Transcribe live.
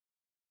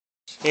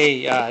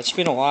Hey, it's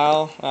been a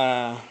while,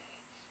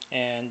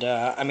 and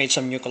I made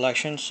some new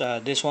collections.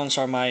 These ones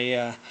are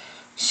my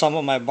some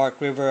of my Bark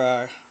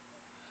River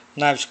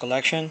knives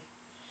collection.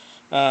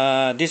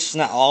 This is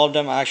not all of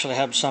them. I actually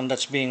have some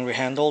that's being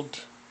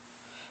rehandled.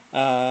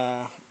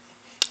 Uh,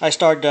 I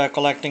started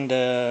collecting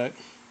the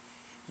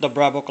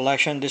Bravo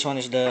collection. This one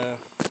is the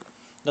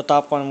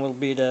top one will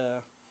be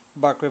the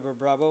Bark River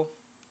Bravo.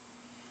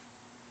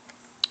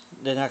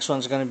 The next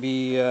one's gonna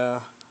be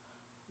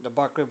the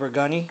Bark River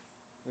Gunny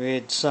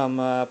with some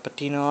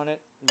patina on it.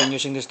 Been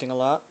using this thing a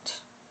lot.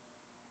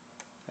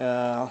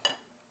 Uh,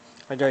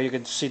 Right there, you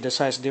can see the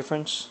size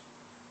difference,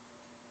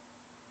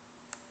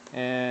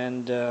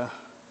 and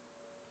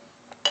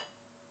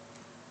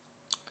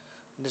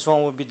this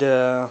one will be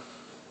the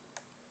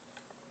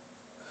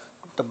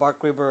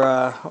Bark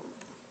River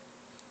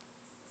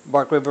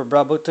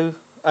Bravo 2.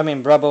 I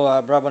mean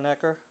Bravo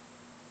Necker.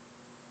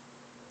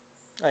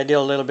 I did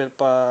a little bit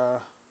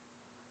of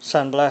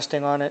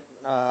sandblasting on it,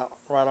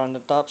 right on the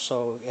top,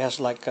 so it has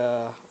like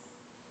a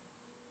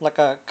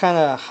kind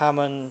of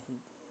Hammond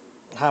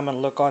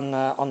look on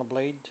the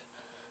blade.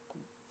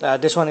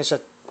 This one is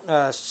a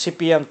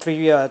CPM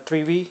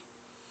 3V,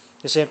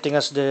 the same thing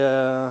as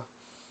the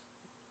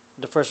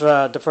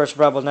first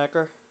Bravo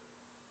Necker.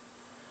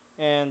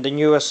 And the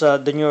newest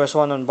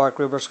one on Bark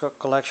River's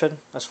collection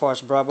as far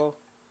as Bravo.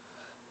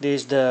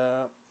 This is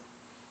the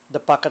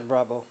Pocket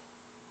Bravo.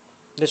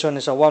 This one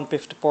is a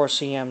 154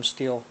 cm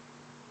steel.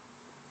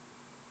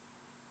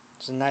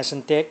 It's nice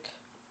and thick,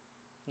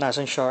 nice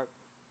and sharp.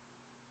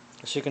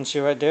 As you can see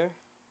right there,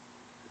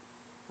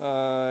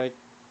 uh,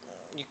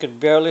 you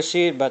could barely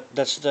see it, but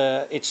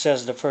it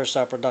says the first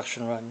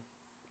production run.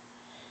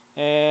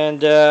 And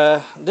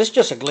this is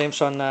just a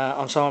glimpse on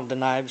some of the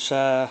knives,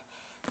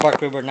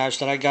 Bark River knives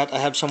that I got. I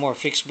have some more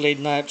fixed blade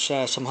knives,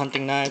 some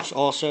hunting knives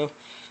also,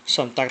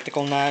 some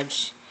tactical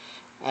knives.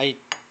 I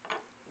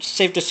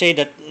Safe to say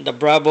that the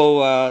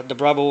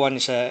Bravo one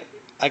is a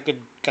I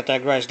could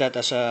categorize that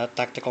as a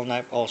tactical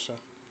knife also.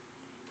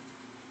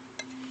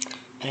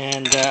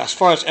 And as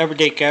far as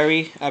everyday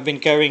carry, I've been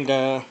carrying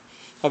the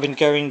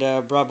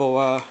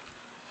Bravo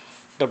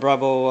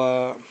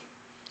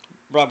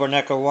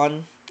Necker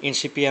one in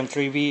CPM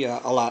 3V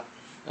a lot.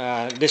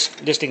 This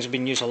thing's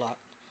been used a lot.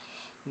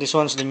 This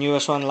one's the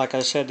newest one. Like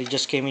I said, it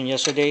just came in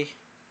yesterday.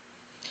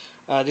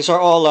 These are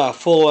all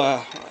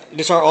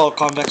these are all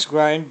convex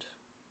grind.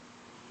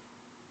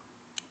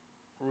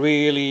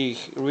 Really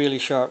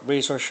sharp,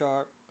 razor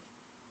sharp.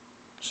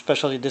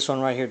 Especially this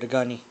one right here, the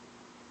Gunny.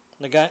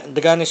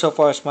 The Gunny so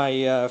far is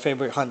my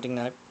favorite hunting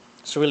knife.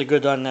 It's really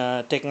good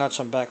on taking out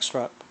some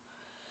backstrap.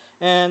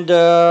 And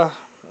I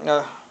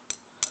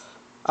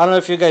don't know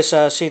if you guys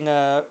seen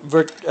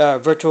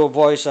Virtual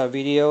Voice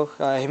video.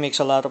 He makes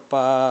a lot of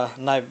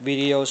knife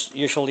videos.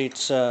 Usually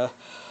it's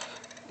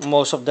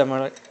most of them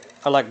are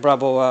like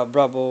Bravo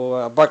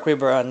Bark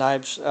River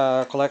knives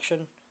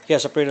collection. He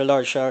has a pretty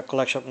large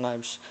collection of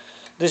knives.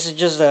 This is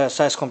just a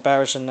size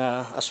comparison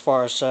as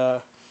far as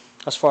the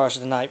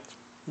knife.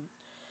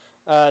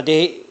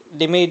 They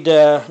made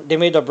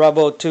a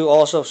Bravo 2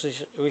 also,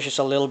 which is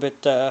a little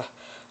bit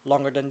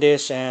longer than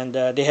this, and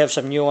they have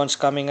some new ones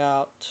coming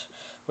out,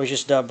 which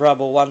is the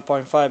Bravo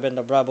 1.5 and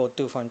the Bravo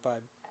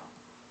 2.5.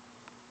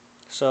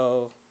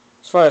 So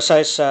as far as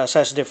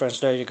size difference,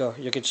 there you go.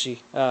 You can see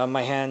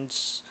my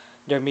hands.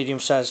 They're medium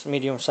size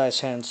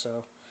hands,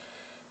 so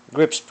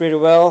grips pretty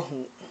well,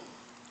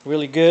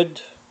 really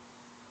good.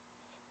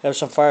 Have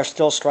some Fire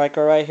Steel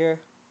striker right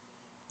here.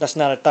 That's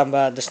not a thumb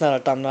rest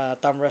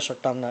or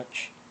thumb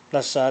notch.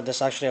 That's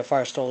actually a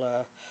Fire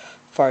Steel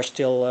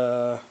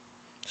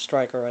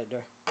striker right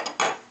there.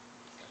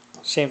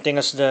 Same thing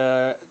as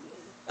the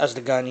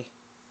Gunny.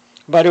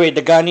 By the way,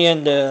 the Gunny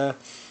and uh,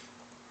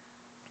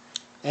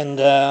 and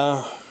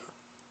the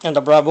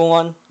Bravo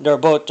one, they're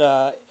both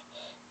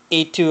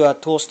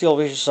A2 tool steel,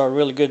 which is a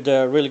really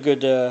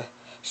good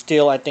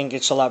steel. I think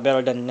it's a lot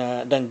better than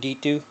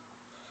D2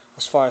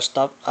 as far as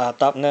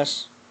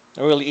toughness.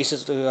 Really easy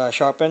to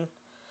sharpen,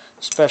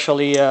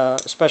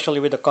 especially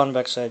with the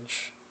convex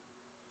edge.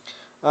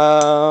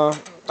 Uh,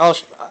 I'll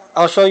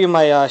I'll show you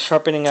my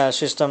sharpening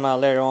system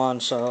later on.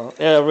 So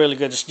yeah, really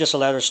good. It's just a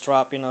leather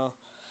strap, you know.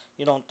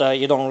 You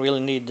don't really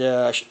need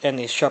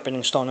any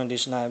sharpening stone on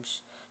these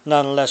knives,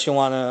 not unless you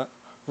want to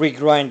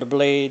regrind the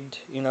blade,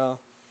 you know,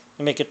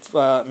 make it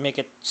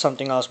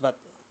something else. But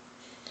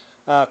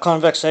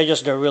convex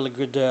edges, they're really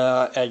good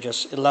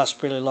edges. It lasts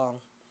pretty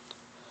long,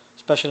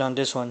 especially on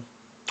this one.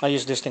 I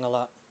use this thing a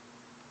lot.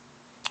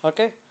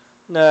 Okay,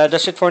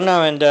 that's it for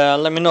now, and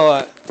let me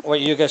know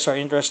what you guys are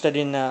interested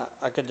in.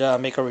 I could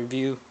make a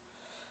review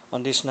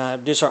on this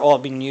knife. These are all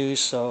being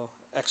used, so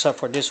except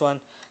for this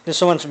one.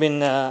 This one's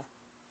been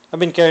I've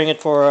been carrying it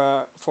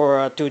for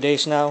 2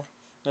 days now.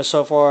 And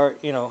so far,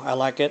 you know, I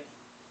like it.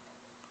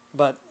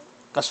 But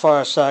as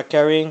far as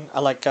carrying, I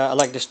like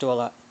this two a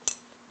lot.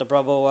 The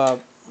Bravo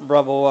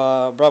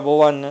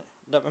one.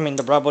 I mean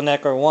the Bravo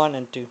Necker 1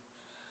 and 2.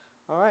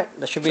 All right,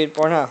 that should be it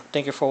for now.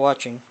 Thank you for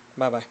watching.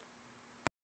 Bye bye.